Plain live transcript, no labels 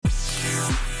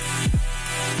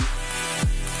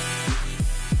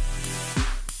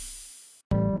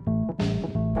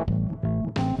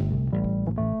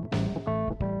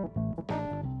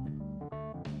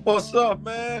What's up,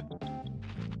 man?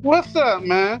 What's up,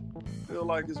 man? Feel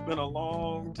like it's been a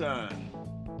long time.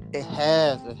 It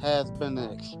has. It has been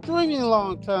an extremely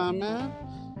long time, man.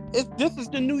 This is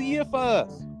the new year for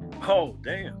us. Oh,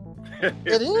 damn. It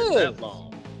It's been that is.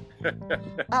 long.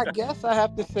 I guess I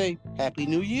have to say Happy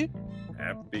New Year.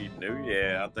 Happy New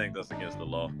Year. I think that's against the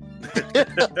law.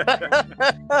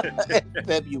 It's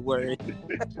February.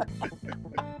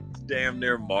 It's damn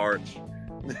near March.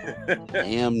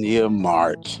 Damn near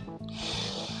March.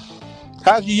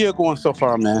 How's your year going so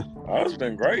far, man? Oh, it's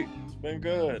been great. It's been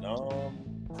good. No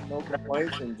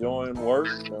complaints. Enjoying work.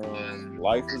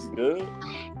 Life is good.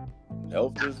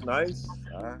 Health is nice.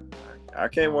 I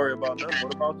can't worry about nothing.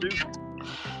 What about you?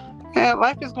 Yeah,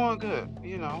 life is going good.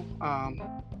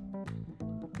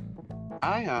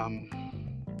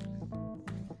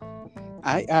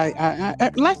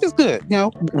 Life is good.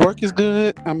 Work is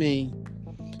good. I mean,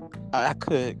 I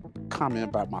could comment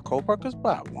about my coworkers,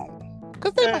 but I won't.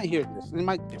 Because they might hear this. They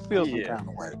might feel some kind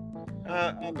of way.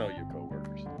 I know your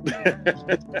coworkers.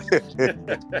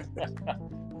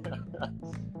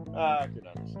 I can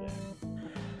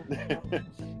understand.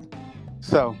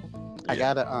 So, I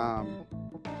gotta, I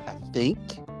think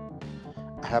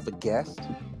I have a guest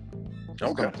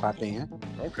that's gonna pop in.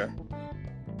 Okay.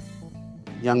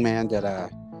 Young man that I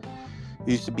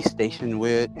used to be stationed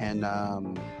with in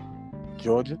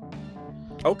Georgia.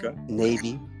 Okay.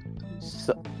 Navy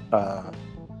submarine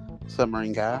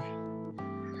guy.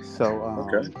 So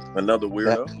another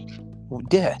weirdo.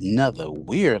 Another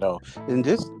weirdo. And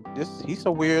this he's so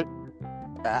weird.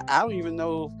 I don't even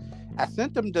know. I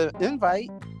sent him the invite,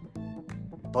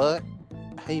 but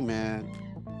hey, man,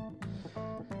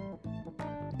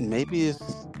 maybe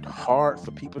it's hard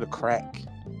for people to crack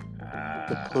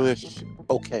the push.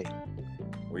 Okay.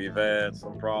 We've had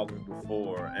some problems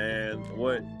before, and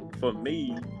what for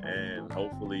me, and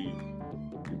hopefully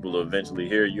people will eventually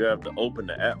hear, you have to open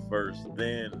the app first,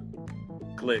 then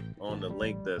click on the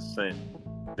link that's sent,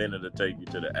 then it'll take you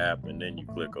to the app, and then you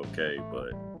click OK.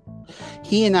 But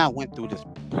he and I went through this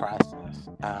process.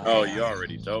 You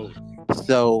already told him.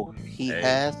 So he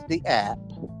has the app,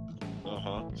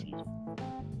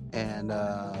 and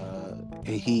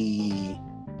he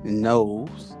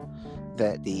knows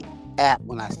that the app,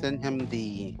 when I send him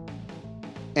the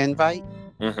invite,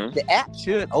 the app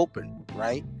should open,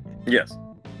 right? Yes.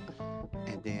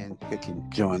 And then he can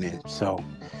join in. So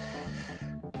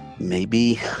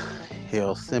maybe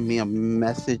he'll send me a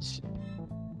message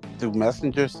through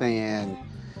Messenger saying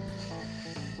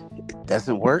it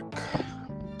doesn't work,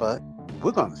 but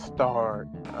we're gonna start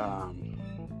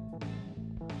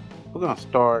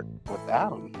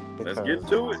without him. Let's get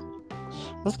to it.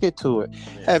 Let's get to it.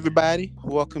 Hey, everybody,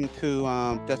 welcome to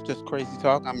That's Just Crazy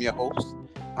Talk. I'm your host,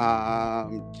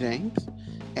 James,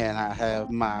 and I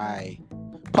have my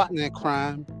partner in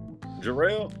crime,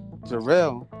 Jarrell.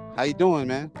 How you doing,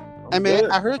 man? Hey,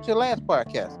 man, I heard your last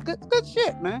podcast. Good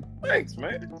shit, man. Thanks,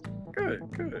 man. Good.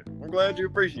 I'm glad you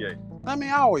appreciate it. I mean,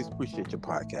 I always appreciate your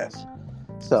podcast.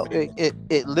 So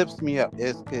it lifts me up.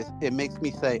 It makes me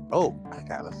say, oh, I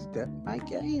gotta step my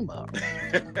game up.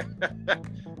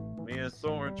 Me and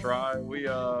Soren try. We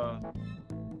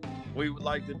would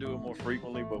like to do it more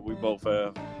frequently, but we both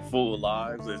have full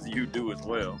lives, as you do as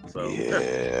well. So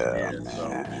yeah.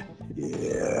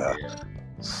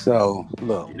 So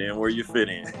look, and then where you fit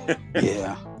in.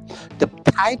 Yeah. The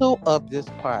title of this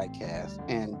podcast,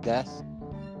 and that's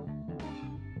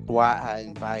why I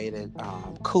invited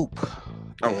Coop,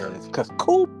 is because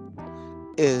Coop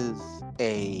is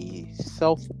a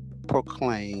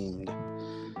self-proclaimed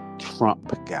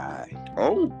Trump guy.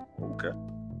 Oh, okay.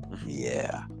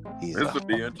 Yeah. This would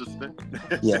be interesting.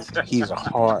 Yes, he's a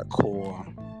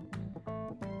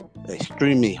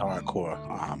extremely hardcore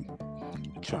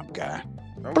Trump guy.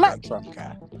 Okay. Black Trump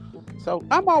guy. So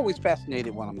I'm always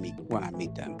fascinated when I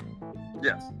meet them.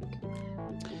 Yes.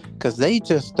 Because they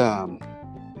just a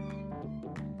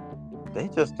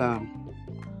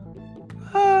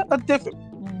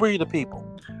different breed of people.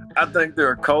 I think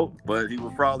they're a cult, but he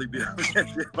would probably be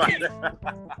offended by that.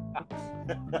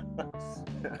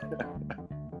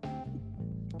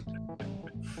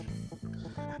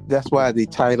 That's why the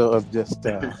title of this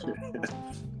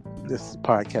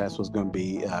podcast was going to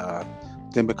be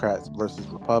Democrats versus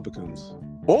Republicans,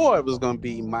 or it was going to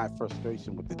be my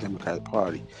frustration with the Democratic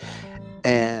Party.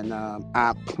 And I'm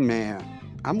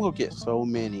going to get so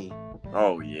many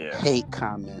hate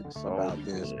comments about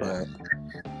this, but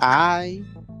I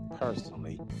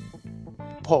personally,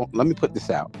 let me put this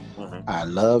out. I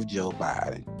love Joe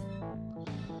Biden.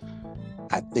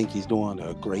 I think he's doing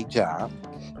a great job.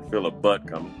 I feel a butt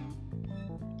coming.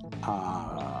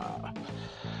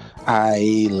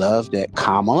 I love that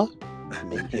Kamala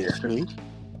made history,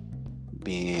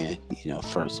 being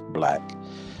first black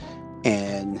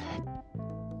and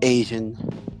Asian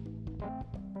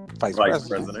vice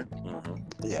president. Mm-hmm.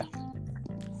 Yeah,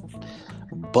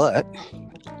 but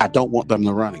I don't want them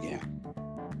to run again.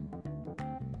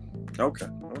 Okay.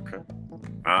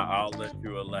 I'll let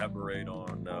you elaborate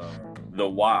on the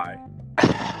why.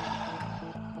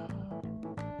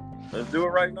 Let's do it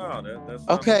right now. That's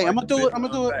Okay, like I'm gonna do it. I'm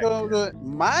gonna do it.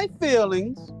 My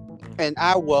feelings, and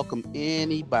I welcome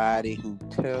anybody who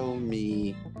tell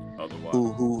me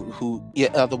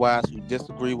otherwise who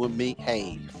disagree with me.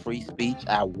 Hey, free speech.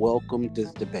 I welcome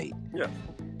this debate. Yeah.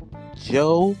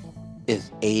 Joe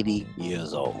is 80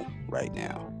 years old right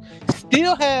now.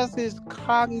 Still has his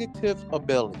cognitive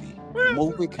ability.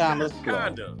 Moving kind of slow.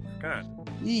 Kind of.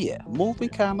 Yeah, moving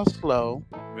kind of slow.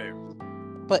 Very.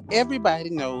 But everybody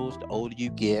knows the older you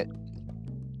get,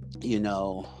 you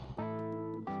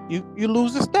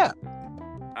lose a step.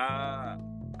 I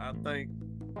think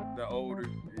the older,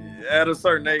 at a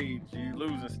certain age, you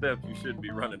lose a step, you shouldn't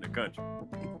be running the country.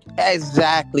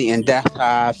 Exactly, and that's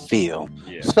how I feel.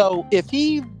 Yeah. So if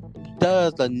he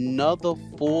does another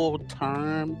full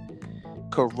term,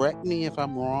 correct me if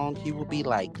I'm wrong, he will be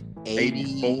like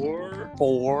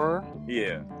 84.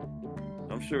 Yeah.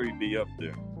 I'm sure he'd be up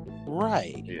there.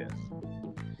 Right. Yeah.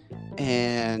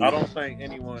 And I don't think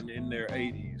anyone in their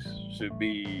 80s should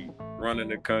be running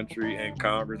the country and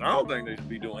Congress. I don't think they should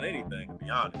be doing anything, to be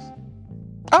honest.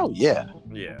 Oh, yeah.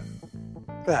 Yeah.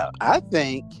 Well, I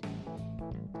think,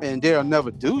 and they'll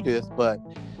never do this, but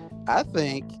I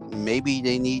think maybe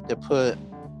they need to put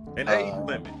an age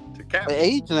limit to cap. An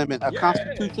age limit, a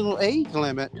constitutional age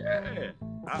limit. Yeah.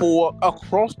 For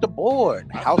across the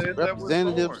board, House of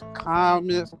Representatives,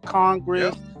 Congress.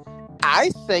 Yep.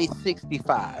 I say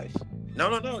 65.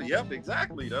 No. Yep,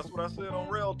 exactly. That's what I said on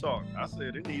Real Talk. I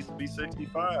said it needs to be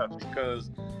 65 because,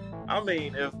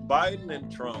 if Biden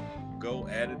and Trump go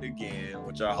at it again,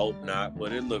 which I hope not,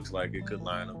 but it looks like it could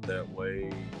line up that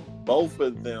way, both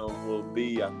of them will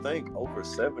be, I think, over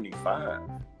 75.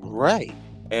 Right.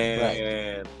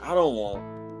 And I don't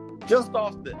want, just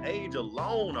off the age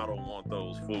alone, I don't want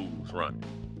those fools running.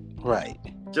 Right.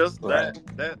 Just that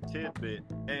tidbit.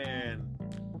 And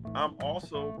I'm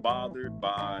also bothered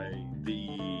by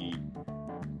the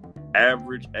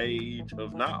average age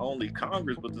of not only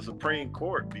Congress, but the Supreme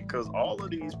Court, because all of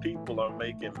these people are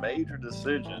making major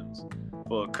decisions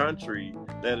for a country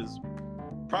that is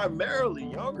primarily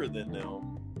younger than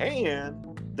them, and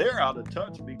they're out of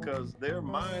touch because their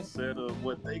mindset of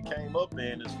what they came up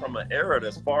in is from an era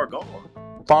that's far gone.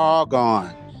 Far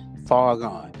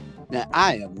gone. Now,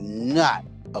 I am not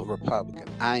a Republican.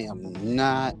 I am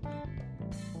not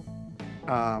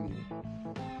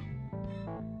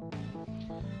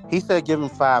he said give him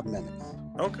 5 minutes.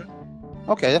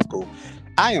 Okay, that's cool.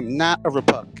 I am not a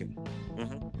Republican.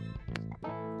 Mm-hmm.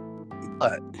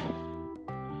 But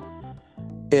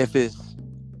if it's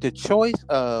the choice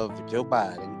of Joe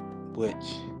Biden, which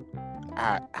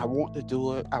I want to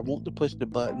do it, I want to push the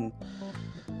button,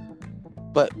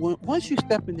 but once you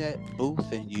step in that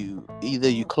booth and you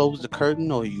close the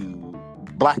curtain or you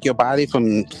block your body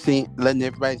from letting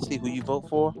everybody see who you vote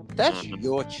for, that's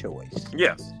your choice.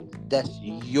 Yes. That's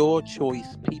your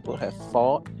choice. People have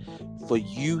fought for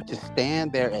you to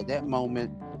stand there at that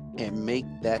moment and make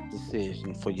that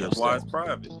decision for yourself.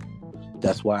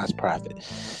 That's why it's private.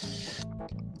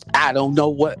 I don't know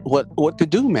what to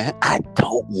do, man. I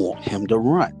don't want him to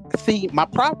run. See, my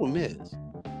problem is,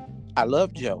 I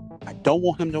love Joe. I don't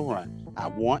want him to run. I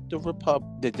want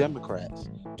the Democrats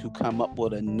to come up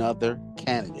with another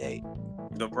candidate.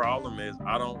 The problem is,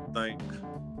 I don't think,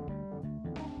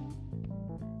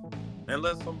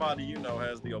 unless somebody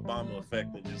has the Obama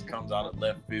effect that just comes out of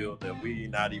left field that we're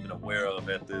not even aware of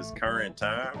at this current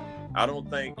time, I don't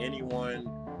think anyone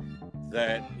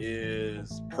that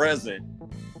is present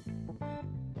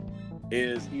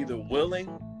is either willing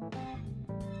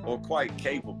or quite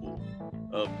capable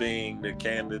of being the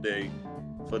candidate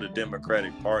for the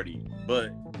Democratic Party.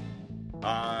 But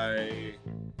I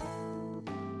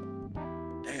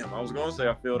was going to say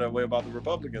I feel that way about the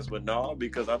Republicans, but no,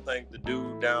 because I think the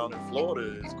dude down in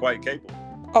Florida is quite capable.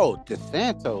 Oh,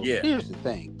 DeSantis. Yeah. Here's the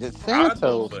thing.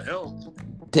 DeSantis, for him.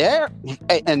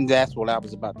 And that's what I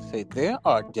was about to say. There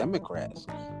are Democrats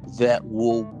that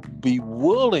will be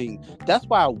willing. That's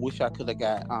why I wish I could have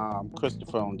got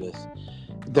Christopher on this.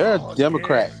 There are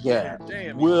Democrats,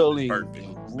 willing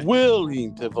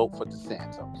to vote for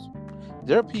DeSantis.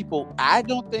 There are people. I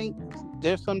don't think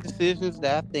there's some decisions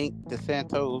that I think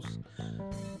DeSantis.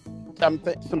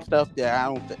 Some stuff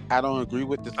that I don't agree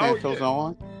with DeSantis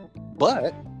on,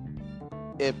 but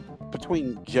if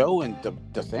between Joe and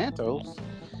DeSantis,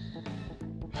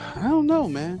 I don't know,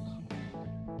 man.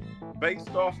 Based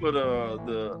off of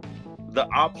the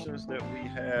options that we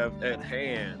have at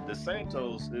hand,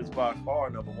 DeSantis is by far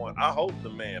number one. I hope the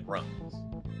man runs.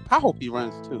 I hope he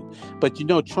runs too. But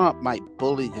Trump might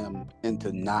bully him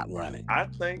into not running. I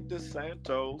think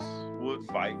DeSantis would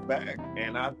fight back,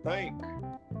 and I think.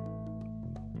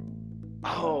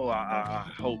 Oh, I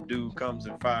hope dude comes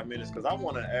in 5 minutes because I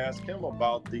want to ask him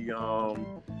about the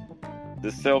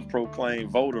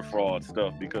self-proclaimed voter fraud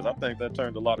stuff because I think that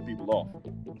turned a lot of people off.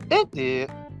 It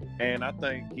did. And I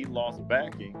think he lost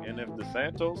backing. And if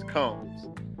DeSantis comes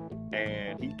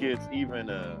and he gets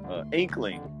even a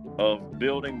inkling of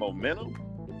building momentum,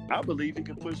 I believe he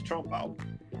can push Trump out.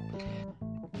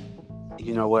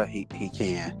 You know what? He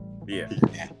can. Yeah.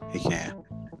 He can.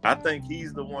 I think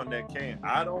he's the one that can.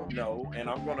 I don't know, and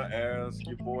I'm going to ask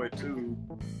your boy, too,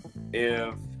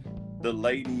 if the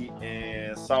lady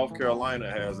in South Carolina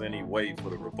has any weight for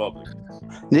the Republicans.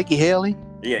 Nikki Haley?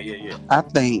 Yeah. I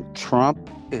think Trump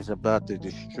is about to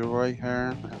destroy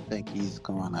her. I think he's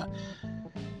going to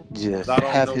just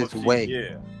have his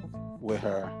way with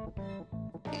her.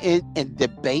 In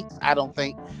debates, I don't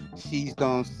think she's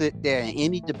going to sit there in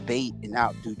any debate and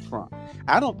outdo Trump.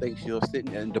 I don't think she'll sit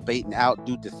in a debate and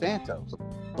outdo DeSantis.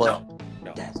 But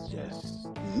no. That's just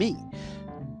me.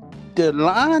 The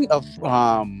line of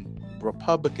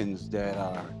Republicans that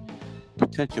are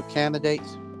potential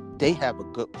candidates, they have a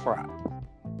good crop.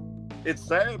 It's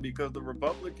sad because the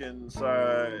Republican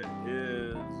side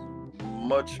is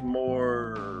much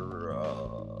more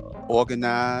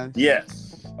organized. Yes.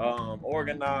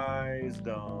 Organized,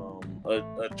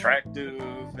 attractive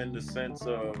in the sense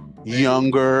of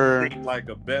younger, seem like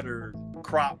a better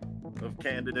crop of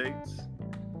candidates.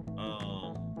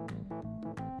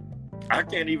 I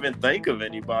can't even think of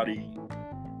anybody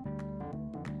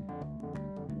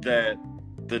that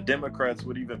the Democrats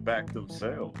would even back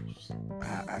themselves.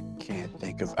 I can't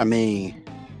think of. I mean,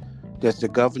 there's the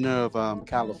governor of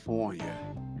California.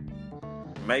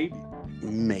 Maybe.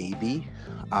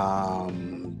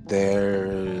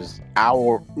 There's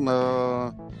our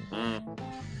man.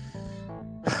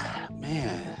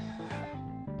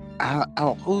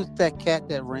 Who's that cat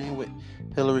that ran with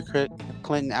Hillary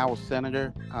Clinton, our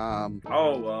senator? I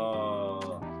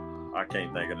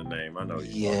can't think of the name. I know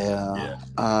you. Yeah.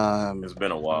 It's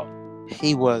been a while.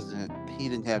 He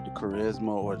didn't have the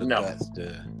charisma or the guts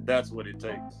to. That's what it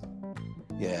takes.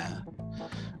 Yeah.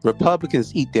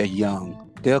 Republicans eat their young.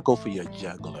 They'll go for your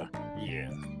juggler.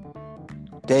 Yeah.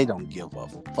 They don't give a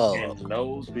fuck. And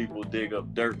those people dig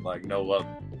up dirt like no other.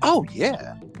 Oh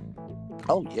yeah.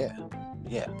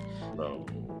 Yeah. So,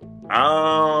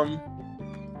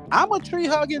 I'm a tree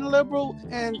hugging liberal,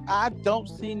 and I don't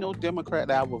see no Democrat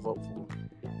that I will vote for.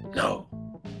 No.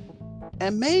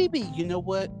 And maybe, you know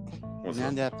what?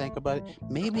 Now that I think about it,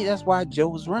 maybe that's why Joe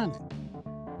was running.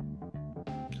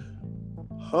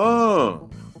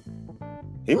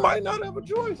 He might not have a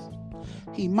choice.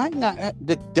 He might not.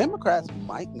 The Democrats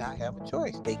might not have a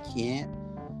choice. They can't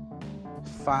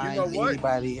find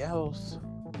anybody else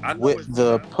with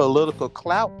the political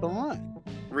clout to run.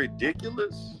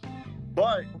 Ridiculous,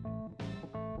 but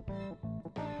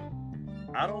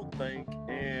I don't think.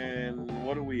 And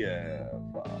what do we have?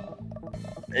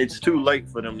 It's too late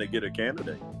for them to get a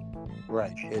candidate.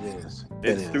 Right, it is.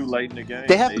 It's too late in the game.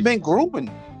 They haven't been grooming.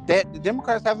 The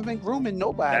Democrats haven't been grooming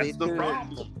nobody. That's the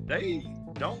problem. They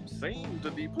don't seem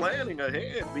to be planning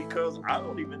ahead because I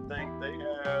don't even think they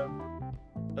have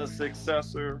a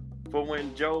successor for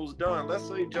when Joe's done. Let's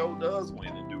say Joe does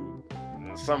win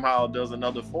and somehow does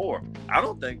another 4. I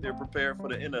don't think they're prepared for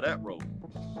the end of that road.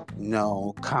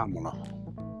 No, Kamala.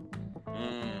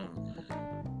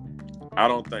 I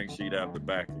don't think she'd have the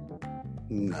backing.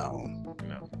 No.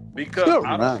 Because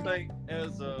I don't think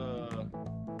as a...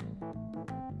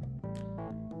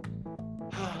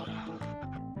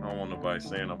 I don't want nobody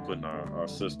saying I'm putting our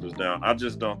sisters down. I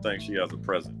just don't think she has a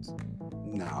presence.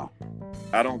 No.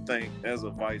 I don't think as a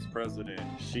vice president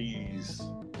she's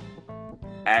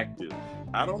active.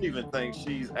 I don't even think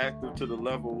she's active to the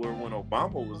level where when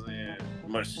Obama was in,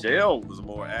 Michelle was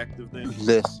more active than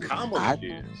Kamala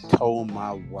is. I told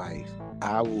my wife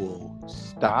I will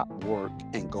stop work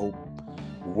and go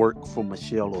work for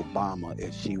Michelle Obama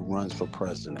if she runs for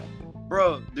president.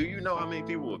 Bro, do you know how many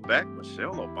people would back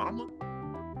Michelle Obama?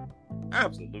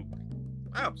 Absolutely.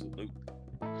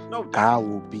 No doubt. I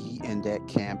will be in that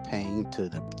campaign to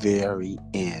the very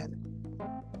end.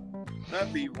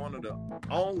 That'd be one of the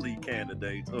only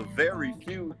candidates, of very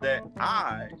few, that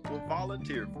I will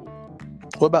volunteer for.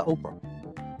 What about Oprah?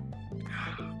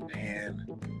 Man,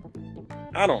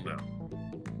 I don't know.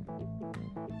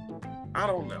 I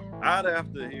don't know. I'd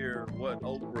have to hear what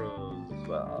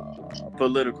Oprah's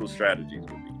political strategies would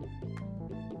be.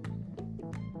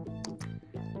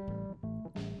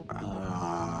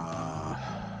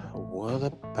 What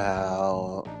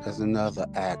about as another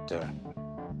actor?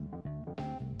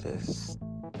 This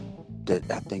that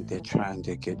I think they're trying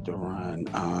to get to run.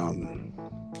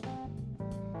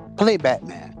 Play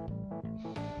Batman.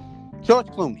 George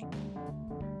Clooney.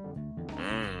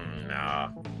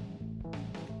 Nah.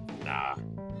 I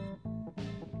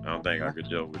don't think I could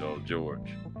deal with old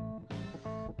George.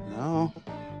 No.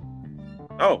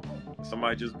 Oh,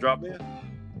 somebody just dropped in?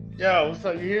 Yo, what's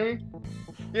up? You hear me?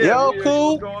 Yeah, Yo,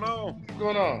 cool. What's going on? What's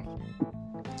going on?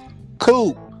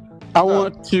 Cool. I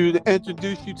want to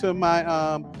introduce you to my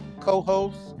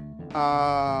co-host.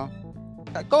 Go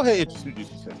ahead,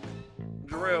 introduce yourself.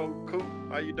 Jarrell, cool.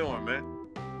 How you doing, man?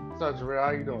 What's up, Jarrell?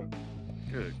 How you doing?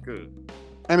 Good.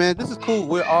 Hey man, this is cool.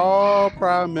 We're all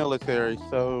proud military,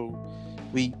 so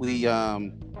we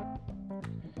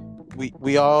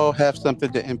all have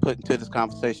something to input into this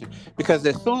conversation because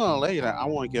there's sooner or later I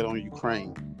want to get on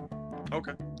Ukraine.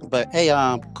 Okay. But hey,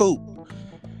 cool.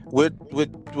 We're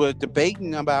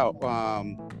debating about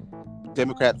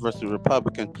Democrat versus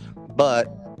Republican, but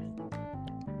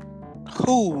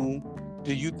who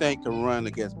do you think can run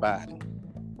against Biden?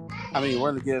 I mean,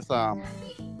 run against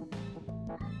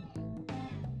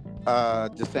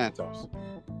DeSantis.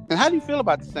 And how do you feel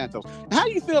about DeSantis? And how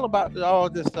do you feel about all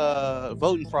this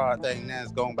voting fraud thing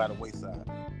that's going by the wayside?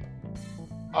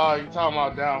 You talking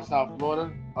about down South Florida?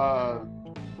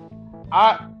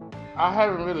 I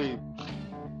haven't really.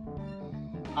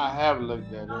 I have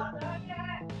looked at it.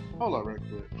 Hold on, real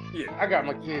quick. Yeah. I got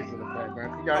my kids in the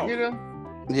background. Can y'all hear them?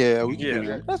 Yeah, we can.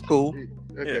 Yeah. That's cool.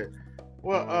 Okay. Yeah.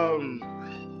 Well,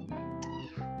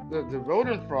 the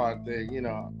voting fraud thing, you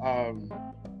know, I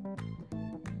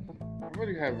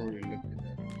really haven't really looked at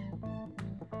that.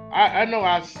 I know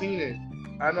I've seen it.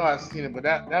 But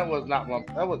that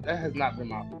has not been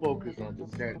my focus on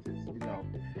DeSantis, you know.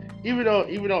 Even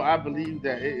though I believe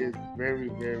that it is very,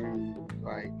 very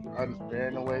like unfair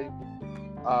in a way,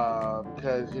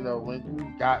 because you know when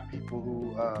you got people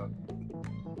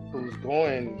who's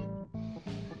going,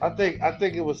 I think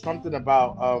it was something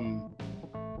about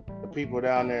the people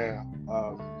down there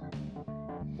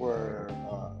were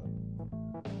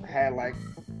had like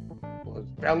was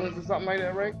felons or something like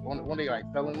that, right? One they like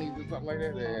felonies or something like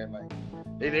that. They had like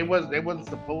they wasn't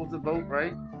supposed to vote,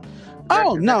 right?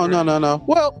 Oh no.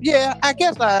 Well, yeah, I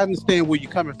guess I understand where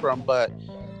you're coming from, but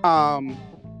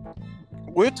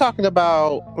we're talking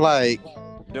about like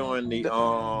Doing the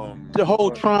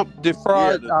whole Trump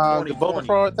defraud, the voter 2020.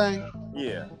 fraud thing.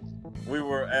 Yeah. We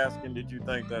were asking, did you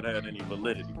think that had any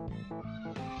validity?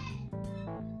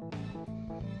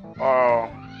 I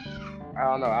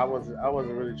don't know. I wasn't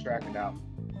really tracking out.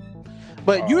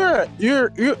 But you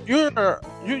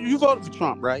voted for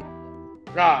Trump, right?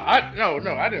 No,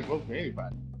 I didn't vote for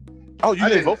anybody. Oh, you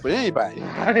didn't vote for anybody.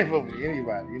 I didn't vote for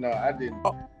anybody. You know, I didn't.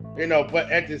 Oh. You know,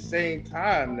 but at the same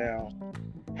time now,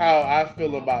 how I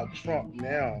feel about Trump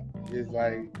now is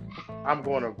like I'm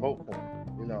going to vote for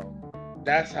him. You know,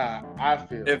 that's how I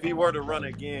feel. If he were to run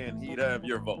again, he'd have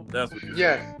your vote. That's what you're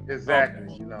Yes, saying. exactly.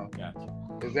 Okay. You know, Gotcha.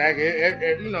 exactly.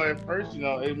 You know, at first, you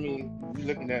know, I mean, you're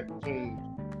looking at between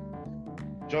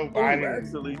Joe Biden. Oh,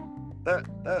 actually,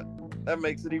 that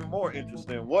makes it even more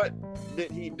interesting. What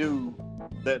did he do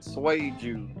that swayed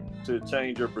you to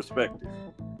change your perspective?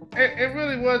 It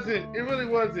really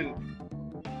wasn't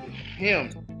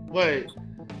him, but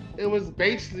it was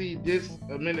basically this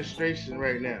administration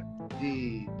right now.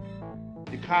 The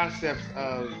concepts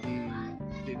of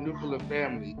the nuclear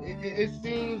family. It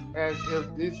seems as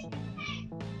if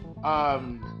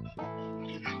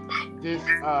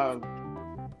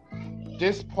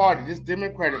this party, this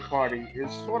Democratic Party, is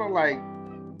sort of like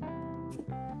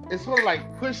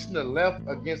pushing the left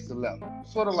against the left.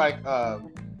 Sort of like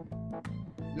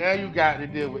now you got to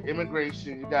deal with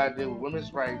immigration, you got to deal with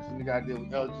women's rights, and you got to deal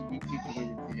with LGBT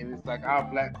community, and it's like our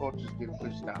black culture's getting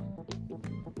pushed out,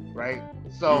 right?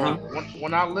 So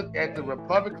when I look at the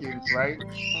Republicans, right,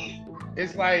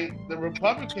 it's like the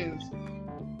Republicans,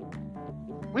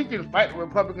 we can fight the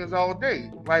Republicans all day.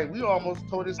 Like we almost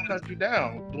tore this country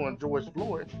down during George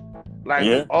Floyd. Like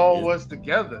we all was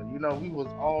together, you know, we was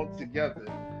all together.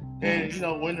 And you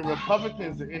know, when the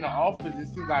Republicans are in the office, it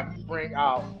seems like we bring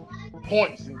out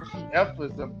points and key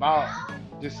efforts about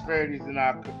disparities in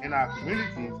our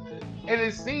communities. And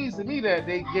it seems to me that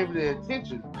they give the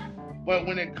attention But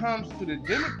when it comes to the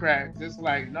Democrats, it's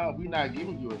like, no, we're not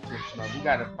giving you attention. No, we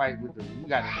got to fight with them. We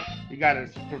got to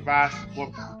provide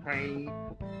support for Ukraine.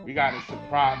 We got to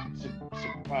provide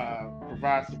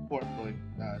support for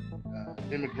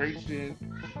immigration.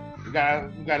 We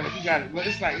got.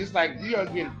 It's like we are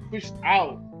getting pushed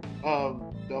out of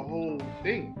the whole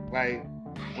thing. Like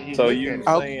when you So look you at it.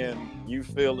 saying you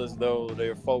feel as though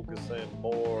they're focusing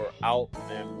more out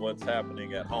than what's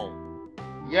happening at home?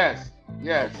 Yes,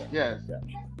 yes, Okay. yes.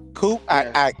 Coop,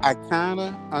 Yes. I kind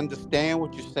of understand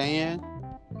what you're saying.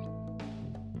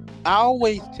 I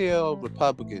always tell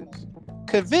Republicans,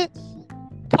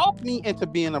 talk me into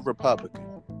being a Republican.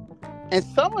 And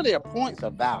some of their points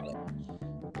are valid.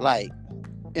 Like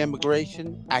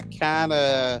immigration, I kind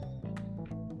of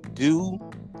do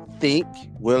think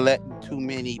we're letting too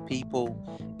many people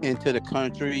into the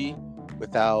country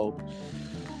without,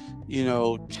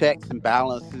 checks and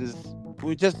balances.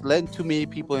 We're just letting too many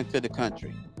people into the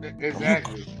country.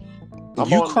 Exactly.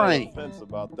 I'm on the fence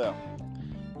about that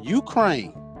one.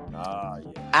 Ukraine. Ah,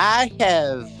 yeah. I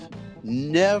have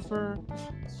never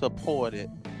supported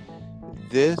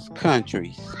this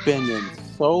country spending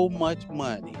so much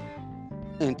money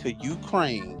into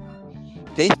Ukraine.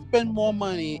 They spend more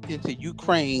money into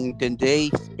Ukraine than they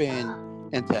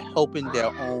spend into helping their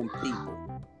own people.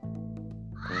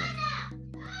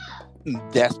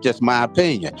 That's just my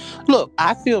opinion. Look,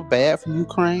 I feel bad for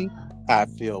Ukraine. I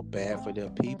feel bad for their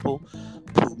people.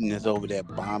 Putin is over there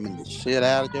bombing the shit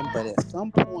out of them. But at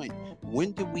some point,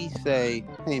 when do we say,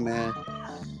 hey, man,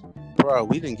 bro,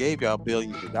 we done gave y'all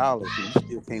billions of dollars and you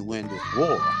still can't win this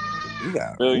war? We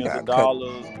got billions of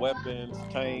dollars, weapons,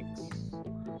 tanks.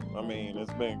 I mean,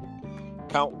 it's been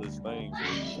countless things.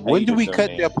 When do we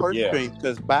cut their purse strings?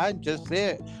 Because Biden just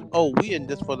said, oh, we in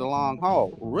this for the long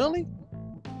haul. Really?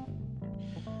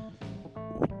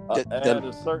 At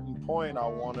a certain point, I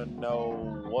want to know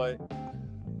what,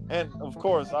 and of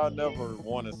course, I never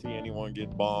want to see anyone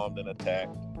get bombed and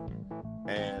attacked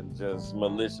and just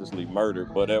maliciously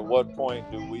murdered. But at what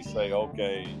point do we say,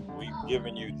 okay, we've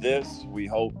given you this, we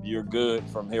hope you're good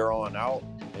from here on out,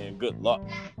 and good luck?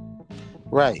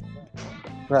 Right.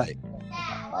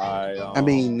 I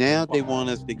mean, now they want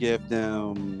us to give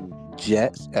them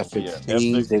jets,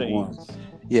 F-16s.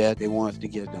 They want us to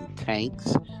give them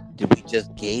tanks. We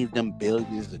just gave them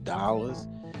billions of dollars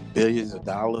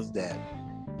that,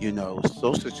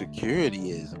 Social Security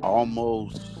is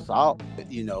almost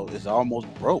is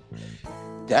almost broke.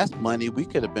 That's money we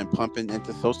could have been pumping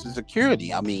into Social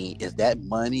Security. I mean, is that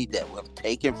money that we're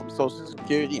taking from Social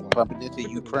Security and pumping into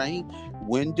Ukraine?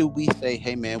 When do we say,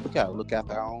 hey man, we gotta look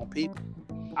after our own people?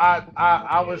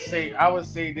 I would say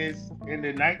this: in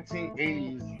the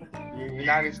 1980s, the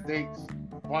United States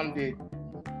funded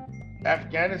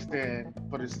Afghanistan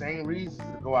for the same reasons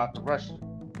to go after Russia.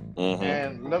 Mm-hmm.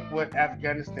 And look what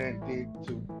Afghanistan did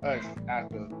to us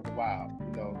after a while.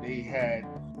 They had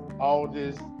all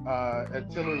this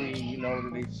artillery,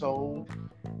 that they sold,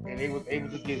 and they was able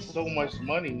to get so much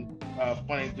money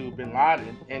funding through Bin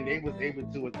Laden, and they was able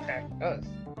to attack us.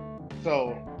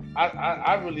 So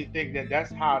I really think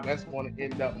that's how that's going to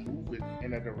end up moving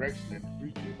in a direction in the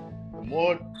future. The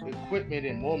more equipment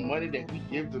and more money that we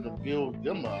give them to build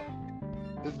them up,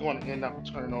 it's going to end up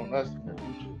turning on us in the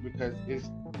future because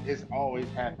it's always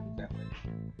happened that way.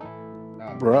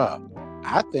 Bruh,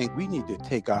 I think we need to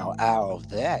take our eye off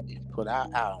that and put our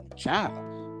eye on China,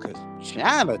 because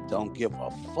China don't give a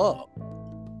fuck.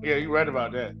 Yeah, you're right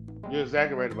about that. You're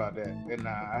exactly right about that. And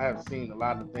I have seen a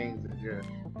lot of things that they're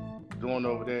doing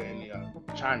over there in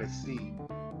the China Sea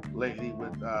lately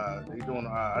with they doing.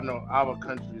 I know our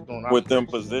country is doing with them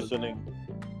positioning.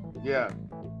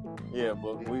 Yeah,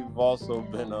 but we've also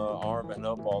been arming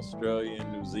up Australia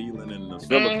and New Zealand and the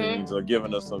Philippines are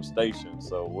giving us some stations,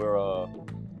 so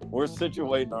we're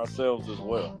situating ourselves as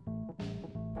well.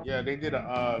 Yeah, they did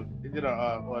a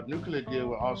nuclear deal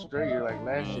with Australia like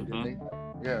last year, didn't they?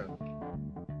 Yeah.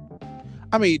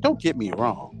 I mean, don't get me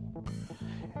wrong.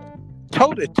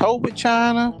 Toe to toe with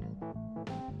China,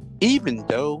 even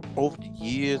though over the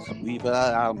years we've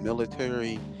had our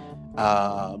military,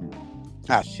 our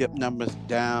ship numbers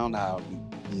down, our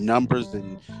numbers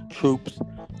and troops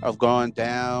have gone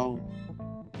down,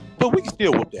 but we can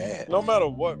still whoop their ass. No matter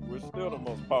what, we're still the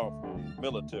most powerful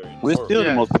military. We're still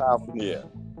the most powerful. Yeah.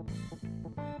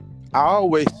 I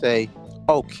always say,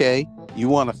 okay, you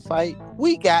want to fight?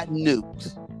 We got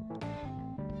nukes.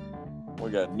 We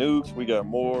got nukes. We got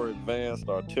more advanced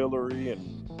artillery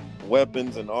and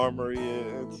weapons and armory.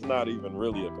 It's not even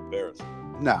really a comparison.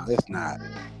 No, it's not.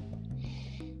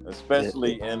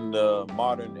 Especially in the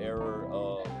modern era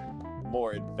of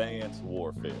more advanced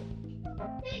warfare.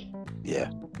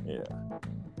 Yeah. Yeah.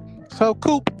 So,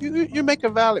 Coop, you make a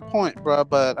valid point, bro,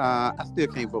 but I still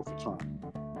can't vote for Trump.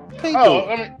 Can't do Oh,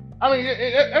 it.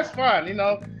 that's fine. You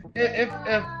know, if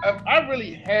I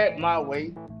really had my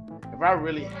way, if I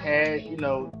really had,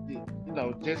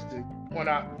 just to point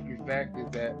out a few factors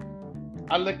that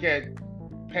I look at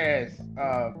past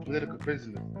political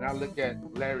prisoners, and I look at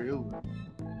Larry Hoover.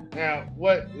 Now,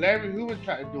 what Larry Hoover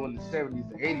tried to do in the 70s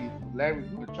and 80s, Larry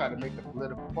Hoover tried to make a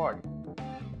political party.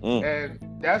 Mm.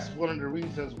 And that's one of the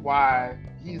reasons why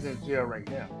he's in jail right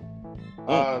now.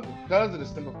 Because of the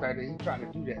simple fact that he tried to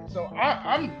do that. So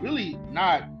I'm really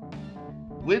not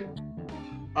with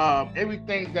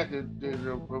everything that the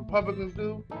Republicans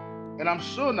do, and I'm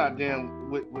sure not them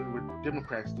what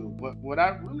Democrats do. But what I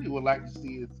really would like to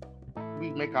see is we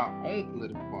make our own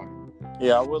political party.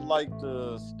 Yeah, I would like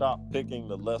to stop picking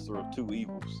the lesser of two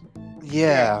evils.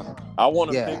 Yeah. I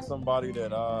want to Yeah. pick somebody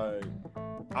that I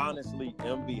honestly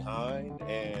am behind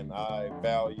and I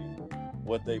value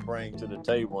what they bring to the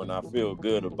table, and I feel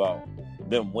good about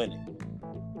them winning.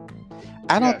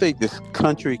 I don't Yes. think this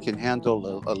country can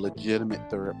handle a legitimate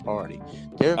third party.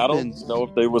 There I have don't been know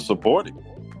if they would support it.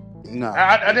 no.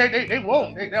 They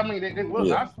won't. They will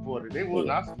Yeah. not support it. They will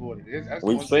Yeah. not support it. That's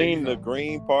We've one thing, seen the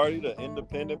Green Party, the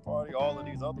Independent Party, all of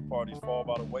these other parties fall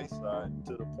by the wayside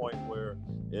to the point where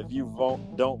if you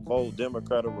don't vote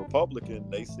Democrat or Republican,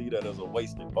 they see that as a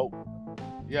wasted vote.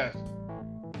 Yes.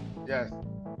 Yes.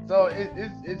 So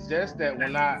it's just that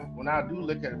when I do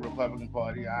look at the Republican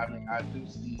Party, I do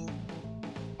see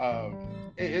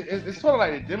it's sort of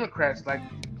like the Democrats like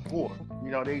before.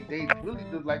 They really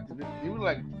do like they really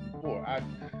like before.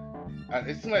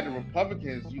 It seems like the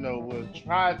Republicans, will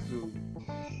try to,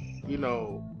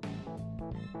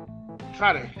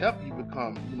 try to help you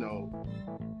become,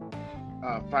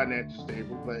 financially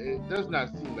stable, but it does not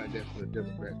seem like that for the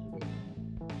Democrats.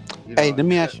 Hey, let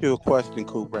me ask you a question,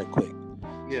 Coop, right quick.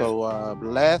 Yeah. So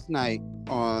last night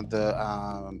on the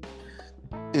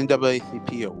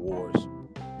NAACP Awards,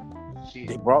 Shit.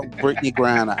 they brought Brittany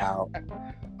Griner out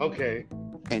Okay.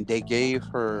 and they gave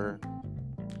her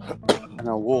an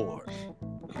award.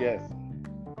 Yes.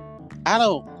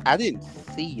 I didn't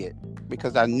see it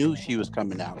because I knew she was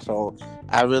coming out, so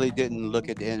I really didn't look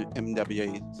at the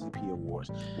NAACP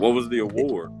Awards. What was the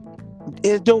award?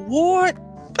 Is the award?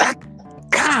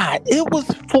 God, it was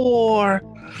for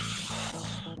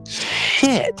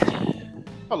shit.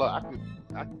 Hold on,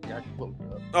 I can pull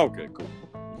it up. Okay, cool.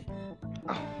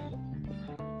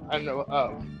 I know.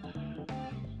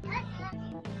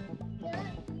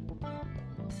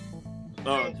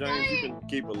 James, you can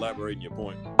keep elaborating your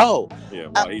point. Oh, Yeah,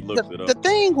 while he looks it the up.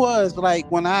 thing was, like,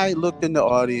 when I looked in the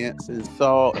audience and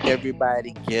saw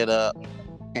everybody get up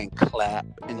and clap,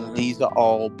 and these are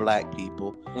all black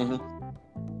people,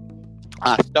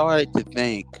 I started to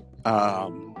think,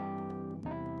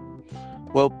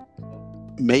 well,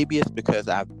 maybe it's because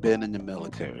I've been in the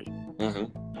military.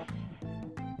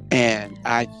 And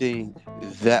I think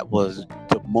that was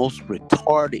the most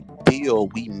retarded deal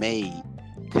we made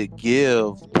to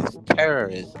give this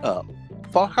terrorist up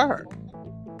for her.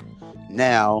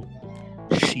 Now,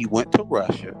 she went to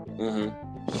Russia.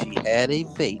 She had a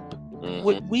vape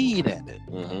with weed in it.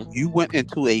 You went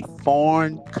into a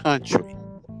foreign country.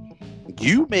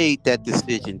 You made that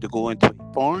decision to go into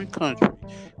a foreign country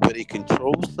with a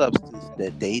controlled substance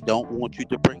that they don't want you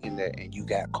to bring in there, and you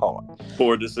got caught.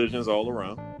 Poor decisions all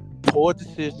around. Poor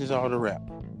decisions all around.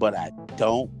 But I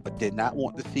did not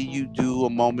want to see you do a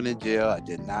moment in jail. I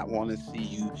did not want to see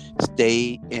you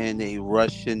stay in a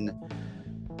Russian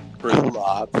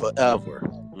gulag forever.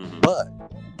 But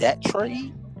that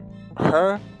trade,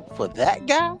 her for that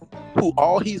guy, who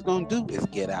all he's going to do is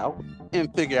get out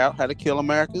and figure out how to kill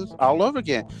Americans all over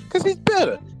again. Because he's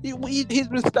bitter. He's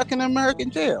been stuck in American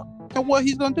jail. And what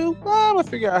he's going to do? I'm going to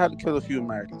figure out how to kill a few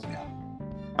Americans now.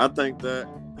 I think that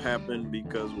happened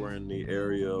because we're in the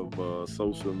area of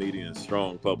social media and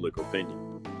strong public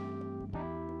opinion.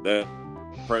 That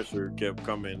pressure kept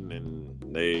coming and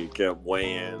they kept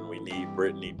weighing, we need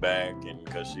Brittany back, and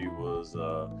because she was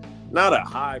not a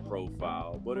high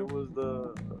profile, but it was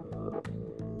the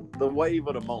wave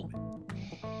of the moment.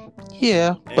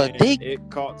 Yeah, but it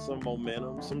caught some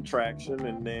momentum, some traction,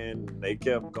 and then they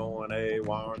kept going, hey,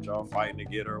 why aren't y'all fighting to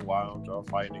get her? Why aren't y'all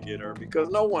fighting to get her? Because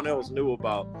no one else knew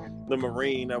about the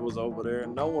Marine that was over there,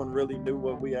 and no one really knew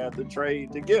what we had to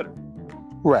trade to get her.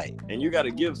 Right. And you got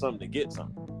to give something to get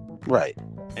something. Right.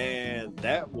 And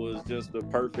that was just the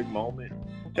perfect moment.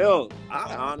 Hell,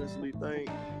 I honestly think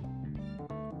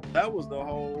that was the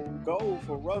whole goal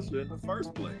for Russia in the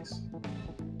first place.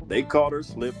 They caught her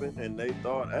slipping, and they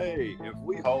thought, hey, if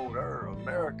we hold her,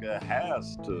 America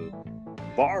has to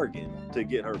bargain to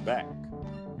get her back.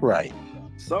 Right.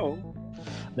 So,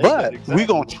 but we're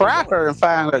going to try her and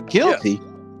find her guilty.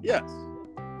 Yes.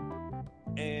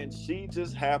 And she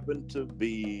just happened to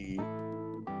be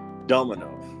dumb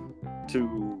enough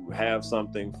to have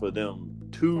something for them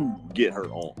to get her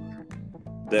on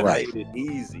that made it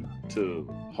easy to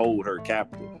hold her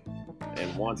captive.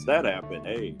 And once that happened,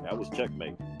 hey, that was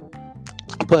checkmate.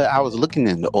 But I was looking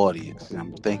in the audience and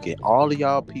I'm thinking, all of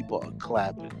y'all people are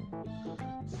clapping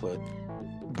for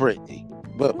Brittany.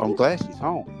 But I'm glad she's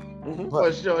home. Mm-hmm.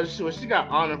 But she got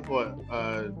honored for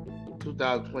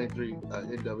 2023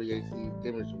 NWAC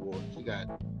Image Award. She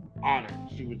got honored.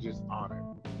 She was just honored.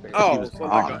 Oh, so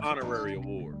like an honorary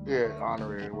award. Yeah,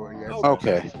 honorary award. Yes.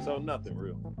 Okay. So nothing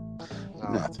real.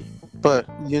 Nothing. But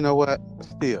you know what?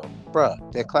 Still, bruh,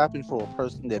 they're clapping for a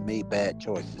person that made bad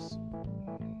choices.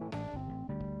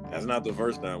 That's not the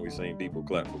first time we've seen people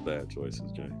clap for bad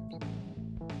choices, James.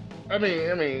 I mean,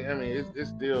 it's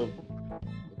still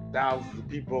thousands of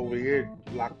people over here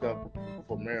locked up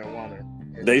for marijuana.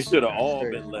 They should have all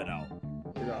been let out.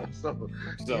 You know, so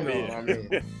yeah. I mean,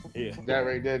 that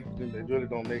right there, it really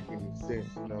don't make any sense.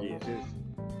 You know,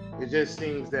 it just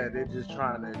seems that they're just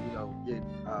trying to, get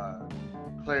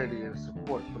clarity and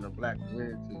support from the Black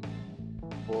community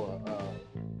for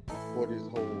this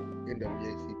whole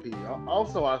NAACP.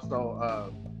 Also, I saw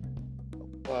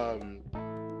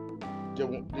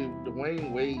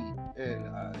Dwayne Wade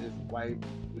and his wife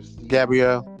received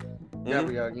Gabrielle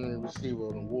Union received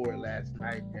an award last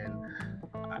night, and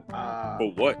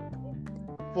for what?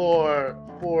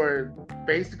 For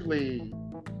basically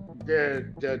their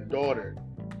daughter,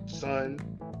 son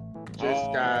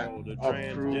just got the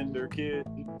approved. Transgender kid.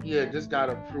 Yeah, just got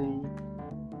approved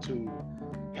to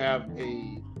have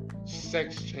a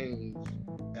sex change.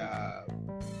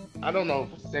 I don't know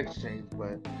if sex change,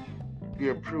 but be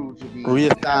approved to be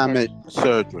reassignment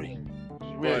surgery.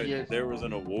 But there was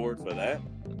an award for that.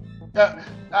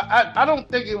 I don't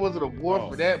think it was an award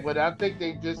for that, but I think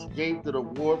they just gave the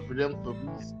award for them for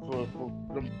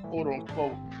them, quote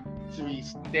unquote, to be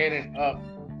standing up,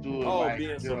 doing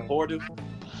being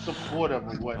supportive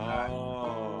and whatnot.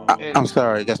 Oh. I'm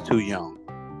sorry, that's too young.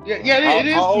 Yeah, it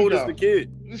is. How old is the kid?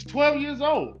 It's 12 years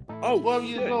old. Oh, 12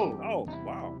 years old. Oh,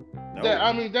 wow. No.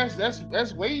 I mean,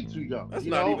 that's way too young. That's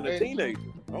not even a teenager.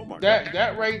 Oh my God.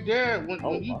 That right there,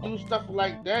 when you do stuff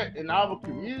like that in our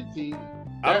community,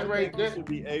 that right there, you should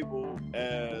be able,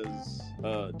 as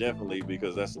definitely,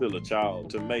 because that's still a child,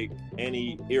 to make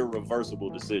any irreversible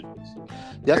decisions.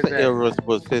 That's an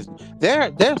irreversible decision. There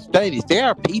are studies. There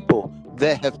are people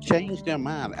that have changed their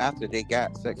mind after they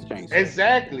got sex change.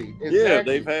 Exactly. Yeah,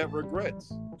 they've had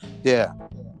regrets. Yeah.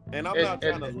 And I'm not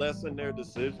trying to lessen their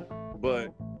decision,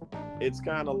 but it's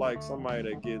kind of like somebody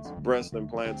that gets breast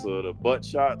implants or the butt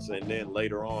shots, and then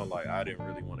later on, like, I didn't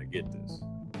really want to get this.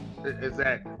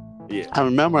 Exactly. Yeah. I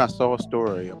remember I saw a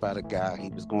story about a guy. He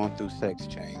was going through sex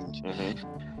change. Mm-hmm.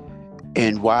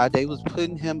 And while they was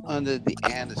putting him under the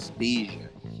anesthesia,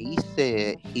 he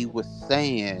said he was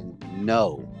saying,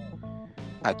 no,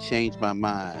 I changed my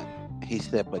mind. He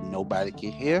said, but nobody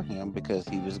could hear him because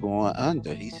he was going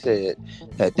under. He said,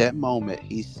 at that moment,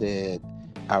 he said,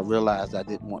 I realized I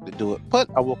didn't want to do it, but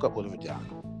I woke up with a vagina.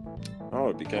 Oh,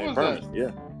 it became permanent.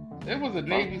 Yeah. There was a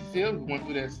Navy SEAL who went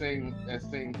through that same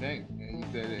thing. And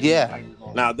he said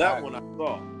that now that one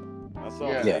I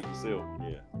saw the Navy SEAL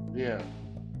one. Yeah.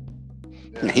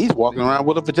 He's walking around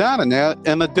with a vagina now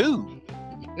and a dude.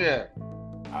 Yeah.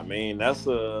 I mean, those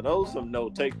some no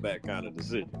take back kind of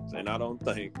decisions, and I don't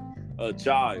think a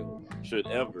child should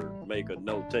ever make a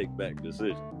no take back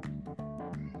decision.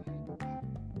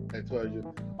 I told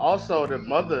you. Also, the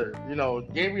mother,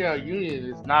 Gabrielle Union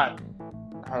is not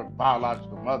her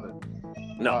biological mother.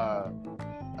 No.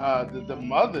 The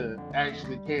mother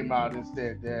actually came out and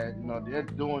said that they're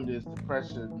doing this to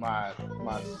pressure my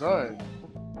son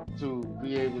to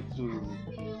be able to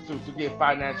get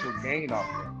financial gain off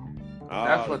him.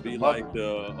 That's what be like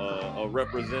a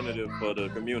representative for the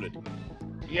community.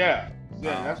 Yeah,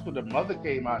 that's what the mother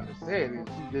came out and said, and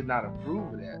she did not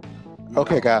approve of that.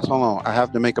 Okay, guys, hold on. I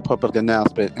have to make a public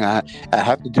announcement. And I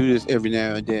have to do this every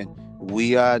now and then.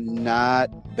 We are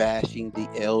not bashing the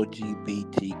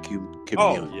LGBTQ community.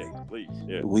 Oh, yeah, please.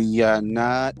 Yeah. We are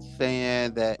not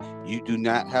saying that you do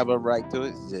not have a right to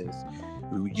exist.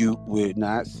 We're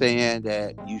not saying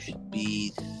that you should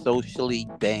be socially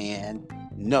banned.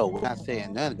 No, we're not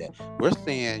saying none of that. We're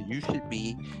saying you should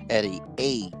be at an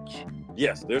age.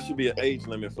 Yes, there should be an age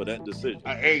limit for that decision.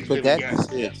 An age for limit, that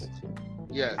decision.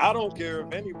 Yes. I don't care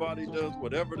if anybody does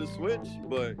whatever to switch,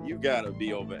 but you gotta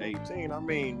be over 18. I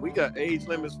mean, we got age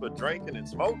limits for drinking and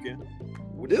smoking.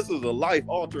 this is a life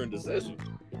altering decision.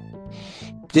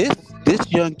 This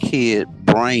young kid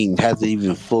brain hasn't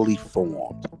even fully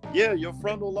formed. Yeah, your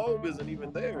frontal lobe isn't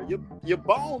even there. Your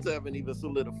bones haven't even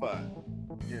solidified.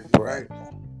 Yes, Right.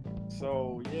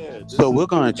 So yeah. So we're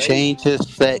gonna change his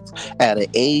sex at an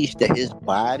age that his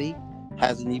body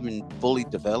hasn't even fully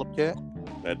developed yet.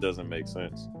 That doesn't make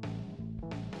sense.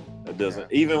 That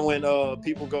doesn't. Even when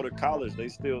people go to college, they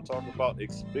still talk about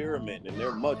experimenting, and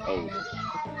they're much older.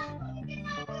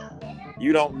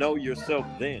 You don't know yourself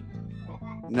then.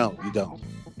 No, you don't.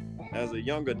 As a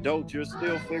young adult, you're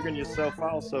still figuring yourself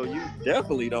out, so you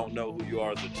definitely don't know who you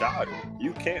are as a child.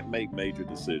 You can't make major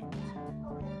decisions.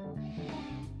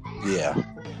 Yeah.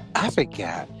 I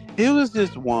forgot. It was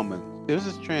this woman. It was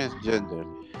this transgender.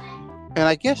 And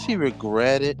I guess she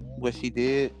regretted what she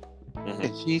did. Mm-hmm.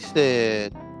 And she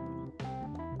said,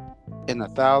 in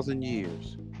 1,000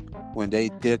 years, when they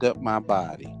dig up my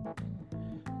body,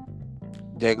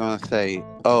 they're going to say,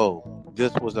 oh,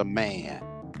 this was a man.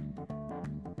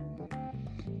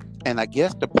 And I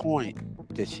guess the point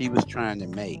that she was trying to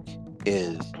make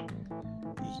is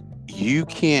you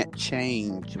can't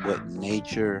change what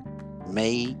nature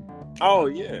made. Oh,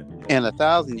 yeah. In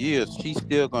 1,000 years, she's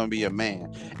still going to be a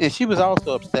man. And she was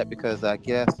also upset because I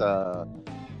guess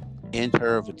in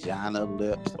her vagina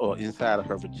lips or inside of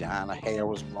her vagina, hair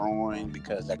was growing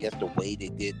because I guess the way they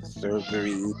did the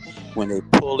surgery, when they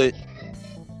pull it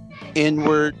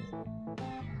inward,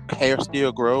 hair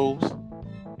still grows.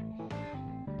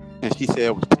 And she said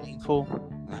it was painful.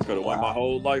 Could have went my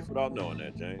whole life without knowing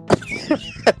that, James.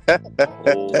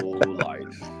 Whole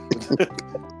life.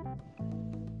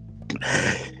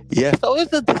 Yeah, so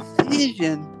it's a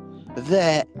decision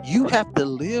that you have to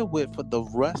live with for the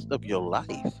rest of your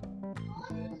life.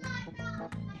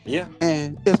 Yeah.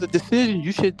 And it's a decision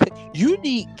you should take. You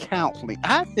need counseling.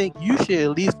 I think you should at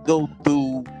least go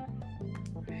through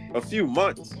a few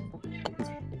months.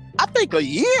 I think a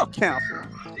year of counseling.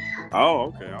 Oh,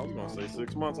 okay. I was gonna say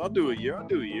 6 months. I'll do a year.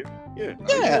 Yeah.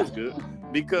 That's good.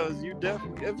 Because you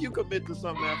definitely, if you commit to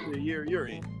something after a year, you're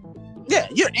in. Yeah,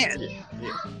 you're in.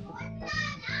 Yeah.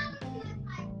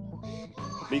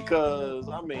 Because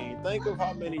I mean, think of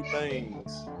how many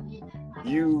things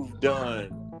you've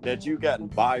done that you gotten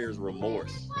buyer's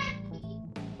remorse,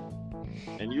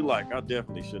 and you like, I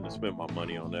definitely shouldn't have spent my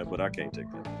money on that, but I can't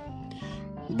take that.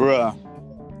 Bruh,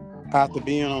 after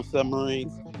being on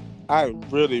submarines, I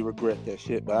really regret that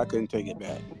shit, but I couldn't take it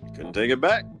back. Couldn't take it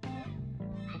back.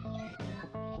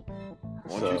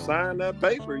 Once you sign that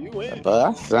paper, you in. But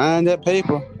I signed that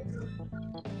paper.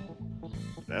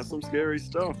 That's some scary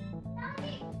stuff.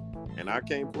 And I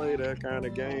can't play that kind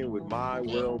of game with my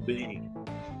well-being.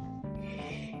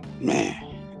 Man,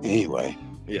 anyway.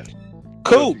 Yeah.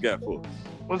 Cool. What you got for us?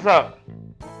 What's up?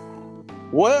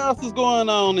 What else is going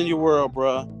on in your world,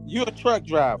 bro? You a truck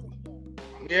driver.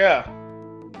 Yeah.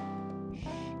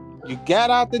 You got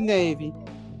out the Navy.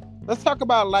 Let's talk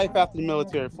about life after the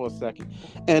military for a second.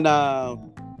 And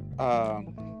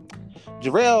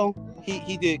Jarrell,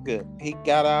 he did good. He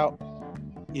got out,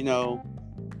 you know,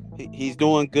 he's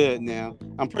doing good now.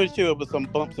 I'm pretty sure it was some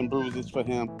bumps and bruises for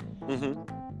him. Mm-hmm.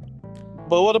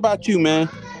 But what about you, man?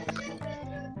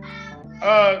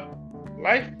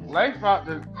 Life out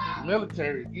the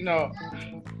military, you know,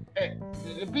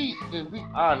 to be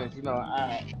honest, you know,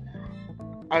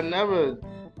 I never,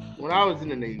 when I was in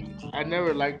the Navy, I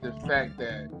never liked the fact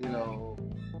that, you know,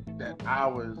 that I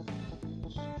was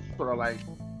sort of like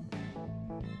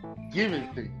giving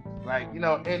things. Like, you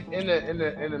know, in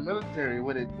the military,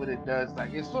 what it does,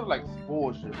 like, it's sort of like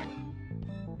spoils you.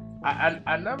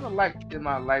 I never liked in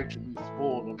my life to be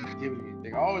spoiled or be given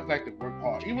anything. I always like to work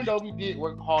hard, even though we did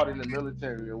work hard in the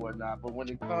military or whatnot. But when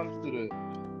it comes to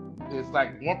it's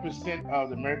like 1% of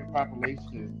the American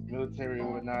population is military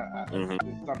or whatnot.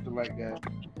 It's something like that.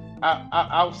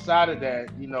 Outside of that,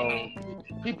 you know,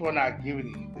 people are not giving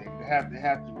anything. They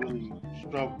have to really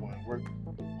struggle and work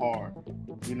hard.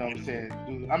 You know what I'm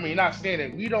saying? I mean, not saying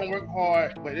that we don't work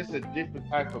hard, but it's a different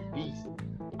type of beast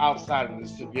outside of the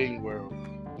civilian world.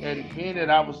 And being that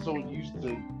I was so used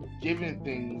to giving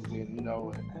things and, you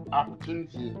know,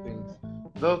 opportunities and things,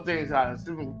 those things out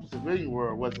in the civilian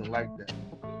world wasn't like that.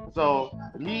 So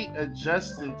me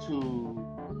adjusting to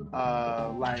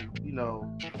like, you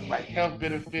know, like health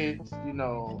benefits, you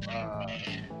know,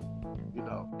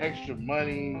 extra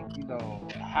money, you know,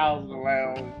 housing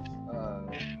allowance,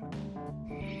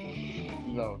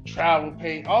 you know, travel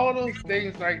pay, all those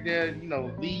things like that, you know,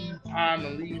 time to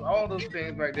leave, all those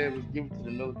things like that was given to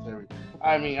the military.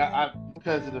 I mean, I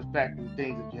because of the fact of the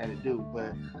things that you had to do,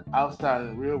 but outside of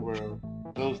the real world,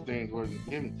 those things weren't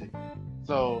given to you.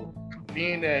 So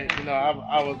being that, you know,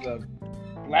 I was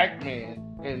black man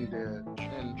in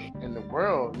the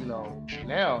world,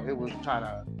 now it was kind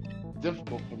of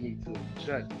difficult for me to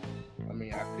adjust. I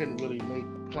mean, I couldn't really make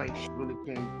complaints, really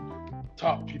couldn't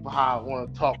talk to people how I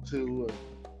want to talk to.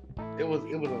 It was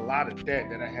a lot of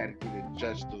that I had to get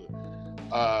adjusted to.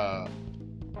 A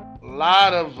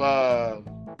lot of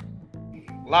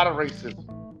racism,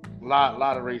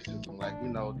 lot of racism, like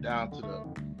down to the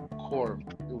core.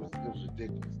 It was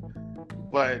ridiculous.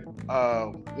 But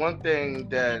one thing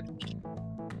that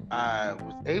I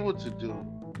was able to do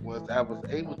was I was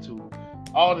able to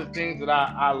all the things that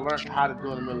I learned how to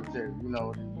do in the military.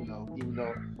 Even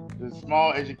though the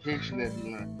small education that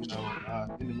we learned,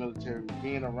 in the military,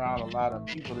 being around a lot of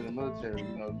people in the military,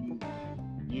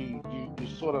 you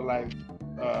sort of like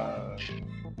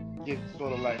get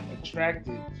sort of like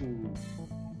attracted to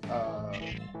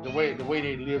the way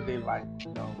they live their life,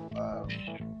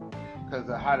 because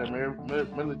of how the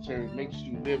military makes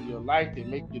you live your life. They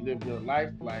make you live your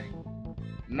life like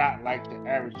not like the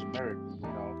average American,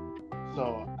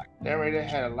 So that right there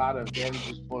had a lot of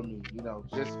advantages for me,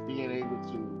 just being able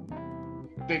to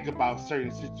think about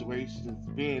certain situations,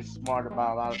 being smart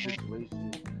about a lot of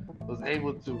situations, was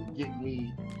able to get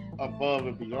me above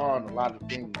and beyond a lot of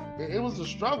things. It was a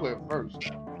struggle at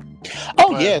first.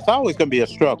 Oh yeah, it's always gonna be a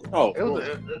struggle. Oh, it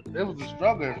was a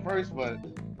struggle at first, but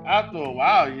after a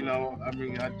while, I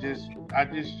mean, I just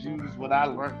used what I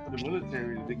learned for the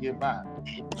military to get by.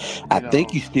 I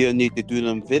think you still need to do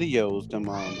them videos,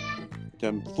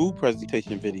 them food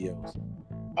presentation videos.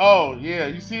 Oh yeah,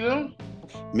 you see them?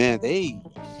 Man, they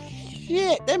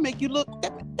make you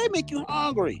they make you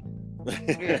hungry.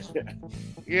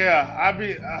 Yeah. I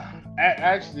mean,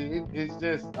 actually, it's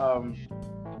just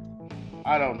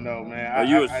I don't know, man. Are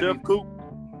you a chef, Coop?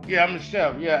 Yeah, I'm a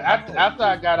chef. Yeah, after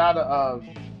I got out of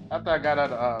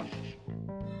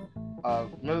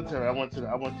military, I went to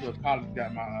a college,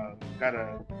 got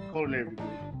a culinary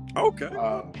degree. Okay.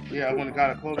 Yeah, I went and got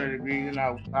a culinary degree, and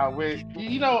I went,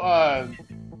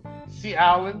 Sea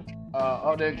Island,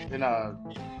 out there in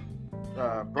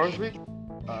Brunswick.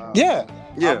 Yeah.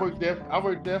 I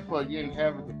worked there for a year and a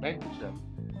half as a banquet chef,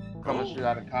 coming straight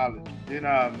out of college. Then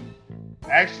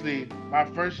actually, my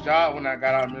first job when I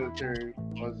got out of the military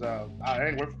was I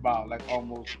didn't work for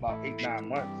almost 8-9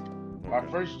 months. My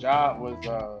first job was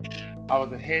I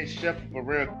was a head chef of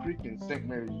Berea Creek in St.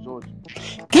 Mary's, Georgia.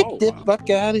 Get the fuck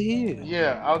out of here.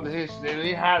 Yeah, I was the head chef.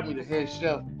 They hired me the head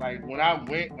chef. Like when I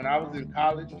was in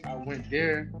college, I went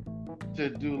there to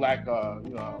do I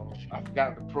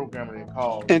forgot the program they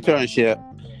called. Internship.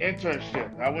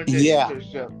 I went there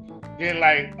internship. Then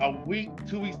like a week,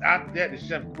 2 weeks after that, the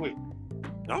chef quit.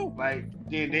 Oh.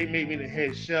 Then they made me the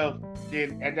head chef.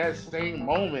 Then at that same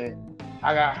moment,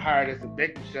 I got hired as a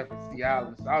banquet chef at Sea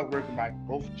Island. So I was working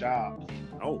both jobs.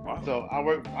 Oh wow. So I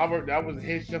was a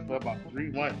head chef for about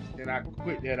 3 months. Then I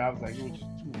quit that. I was like, it was just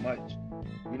too much.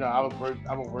 I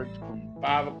would work from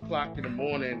 5 o'clock in the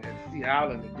morning at Sea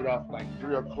Island and get off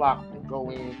 3 o'clock and go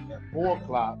in at 4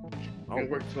 o'clock and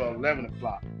work till 11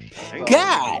 o'clock. So,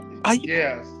 God.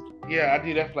 Yes. Yeah, I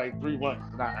did that for 3 months,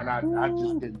 and I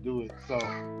just didn't do it. So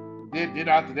then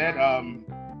after that,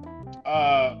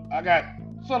 I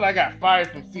got fired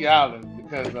from Sea Island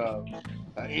because of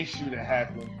an issue that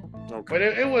happened. Okay. But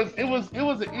it was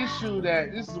an issue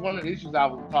that this is one of the issues I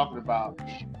was talking about.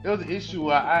 It was an issue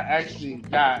where I actually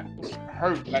got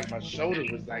hurt, my shoulder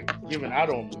was giving out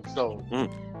on me. So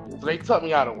they took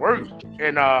me out of work,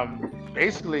 and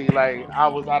basically I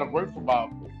was out of work for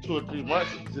about 2 or 3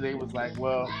 months. So they was like,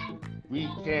 well, we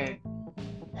can't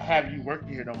have you working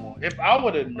here no more. If I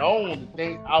would have known the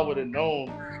things I would have known,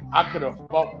 I could have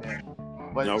fought that.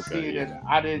 But that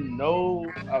I didn't know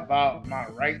about my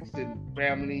rights and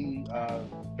family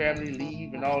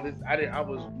leave and all this. I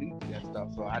was new to that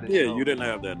stuff, so I didn't. Yeah, know. You didn't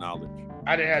have that knowledge.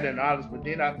 I didn't have that knowledge, but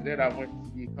then after that, I went to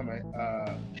become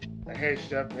a head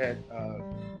chef at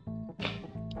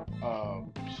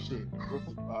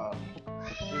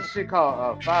this shit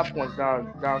called 5 Points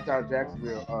downtown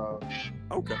Jacksonville.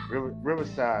 Okay.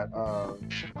 Riverside.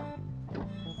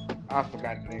 I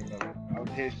forgot the name of it. I was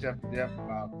head chef there for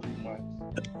about 3 months.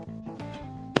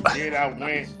 Then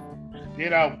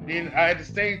at the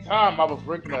same time I was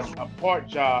working a part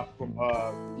job from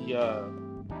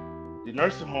the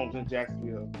nursing homes in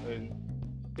Jacksonville, and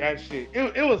that shit.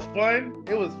 It was fun.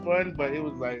 It was fun, but it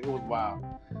was wild.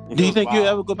 Do you think you'll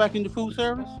ever go back into food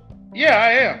service?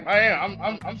 Yeah, I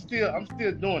am. I'm still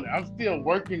doing it. I'm still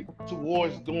working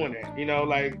towards doing it.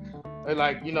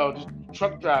 Just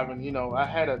truck driving. I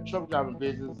had a truck driving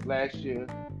business last year.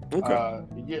 Okay.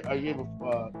 A year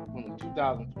before,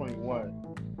 2021.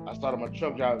 I started my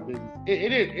truck driving business. It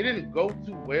didn't go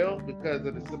too well because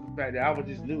of the simple fact that I was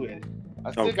just new at it.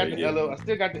 I still got Okay, the yeah. I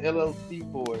still got the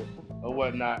LLC for it or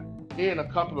whatnot. Here in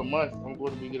a couple of months, I'm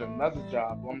going to be getting another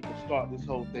job. I'm going to start this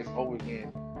whole thing over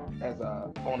again as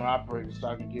a owner operator, so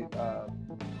I can get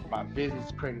my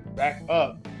business credit back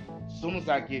up. As soon as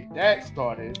I get that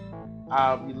started,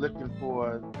 I'll be looking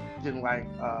for getting like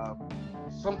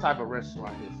some type of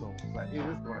restaurant here soon. Like it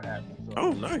is going to happen. So,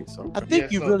 Oh, nice. I Okay. think yeah,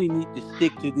 you so really need to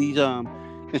stick to these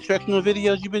instructional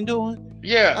videos you've been doing.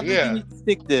 yeah, I think you need to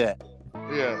stick to that.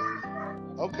 yeah.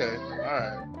 Okay, all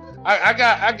right.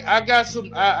 I got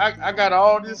some I got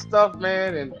all this stuff,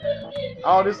 man, and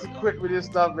all this equipment and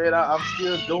stuff, man. I'm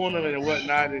still doing them and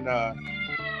whatnot, and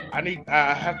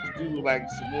I have to do like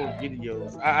some more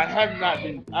videos. I have not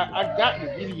been. I got the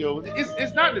videos.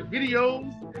 It's not the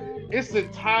videos. It's the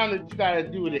time that you gotta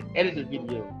do to edit the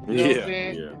video. You know what I'm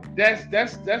saying? Yeah.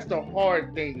 That's the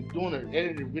hard thing. Doing the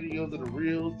editing videos of the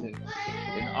reels and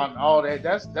on all that.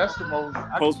 That's the most.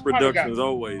 Post production is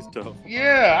always tough.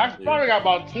 Yeah, I probably got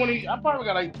about 20. I probably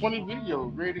got like 20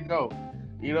 videos ready to go.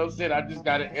 You know what I'm saying? I just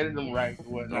gotta edit them right and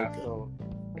whatnot. Okay. So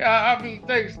yeah, I mean,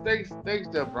 thanks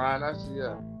there, Brian. I'm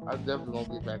definitely gonna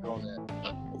get back on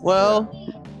that. Well,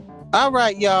 all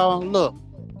right, y'all. Look,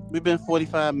 we've been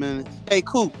 45 minutes. Hey,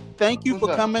 Coop, thank you What's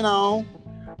for up? coming on.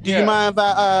 Do Yeah. you mind if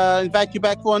I invite you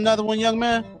back for another one, young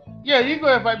man? Yeah, you go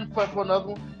ahead and invite me for another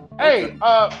one. Hey,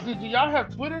 do y'all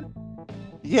have Twitter?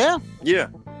 Yeah. Yeah.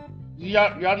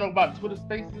 Y'all know about Twitter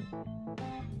Spaces?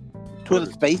 Twitter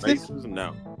Spaces?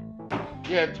 No.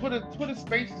 Yeah, Twitter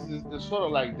Spaces is sort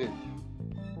of like this.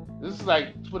 This is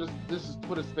like Twitter. This is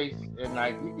Twitter Spaces, and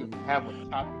like you can have a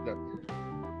topic up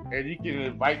there, and you can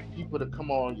invite people to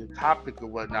come on your topic or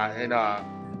whatnot. And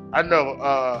I know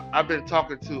I've been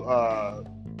talking to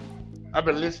I've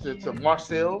been listening to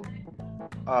Marcel.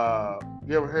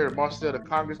 You ever heard of Marcel, the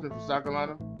congressman from South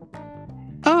Carolina?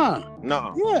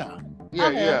 No.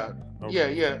 Yeah.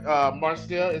 Yeah.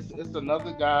 Marcel, it's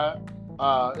another guy.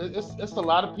 It's a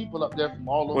lot of people up there from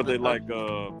all over. Were they the like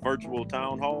country. virtual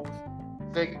town halls?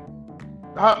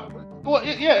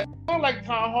 Yeah, like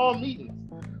town hall meetings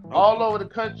all over the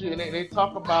country, and they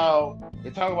talk about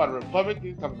Republicans,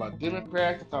 they talk about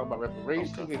Democrats, they talk about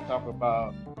reparations, they talk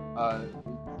about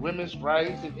women's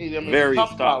rights, and they Various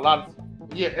talk about a lot of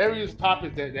topics. various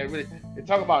topics that really they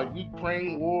talk about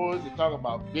Ukraine wars, they talk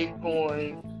about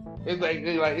Bitcoin. It's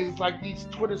like these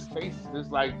Twitter spaces. It's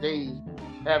like they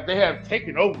have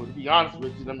taken over. To be honest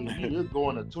with you, I mean, you're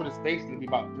going to Twitter space and be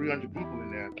about 300 people in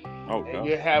there. Okay. And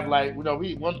you have like,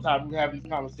 one time we have these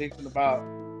conversations about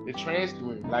the trans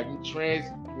community. Like the trans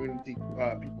community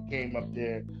people came up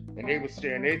there and they were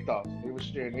sharing their thoughts. And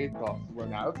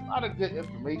whatnot. It's a lot of good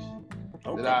information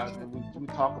that we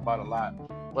talk about a lot.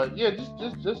 But yeah, just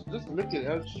look at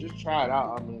it. Just try it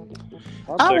out. I mean,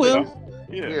 I will.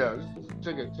 Yeah, just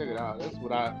check it out. That's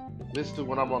what I listen to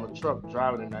when I'm on the truck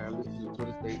driving, and I listen to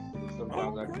Twitter Spaces. And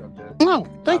sometimes I get up there. No,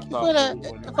 thank you for that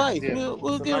advice. Yeah.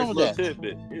 We'll It's a get nice on little that.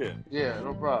 tidbit. Yeah. Yeah,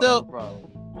 no problem. So- No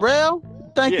problem.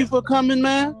 Rel, thank you for coming,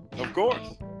 man. Of course.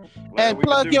 Glad And we could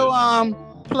plug do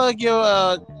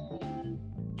your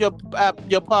this.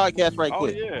 your podcast right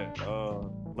quick. Yeah.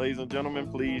 Ladies and gentlemen,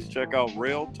 please check out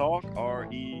Rel Talk,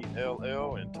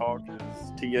 RELL, and Talk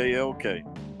is TALK.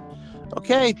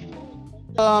 Okay.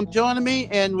 Joining me,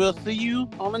 and we'll see you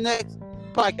on the next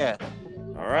podcast.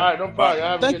 All All right. right, no problem. Y'all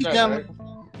have a Thank good you, night, gentlemen.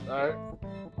 right? All right.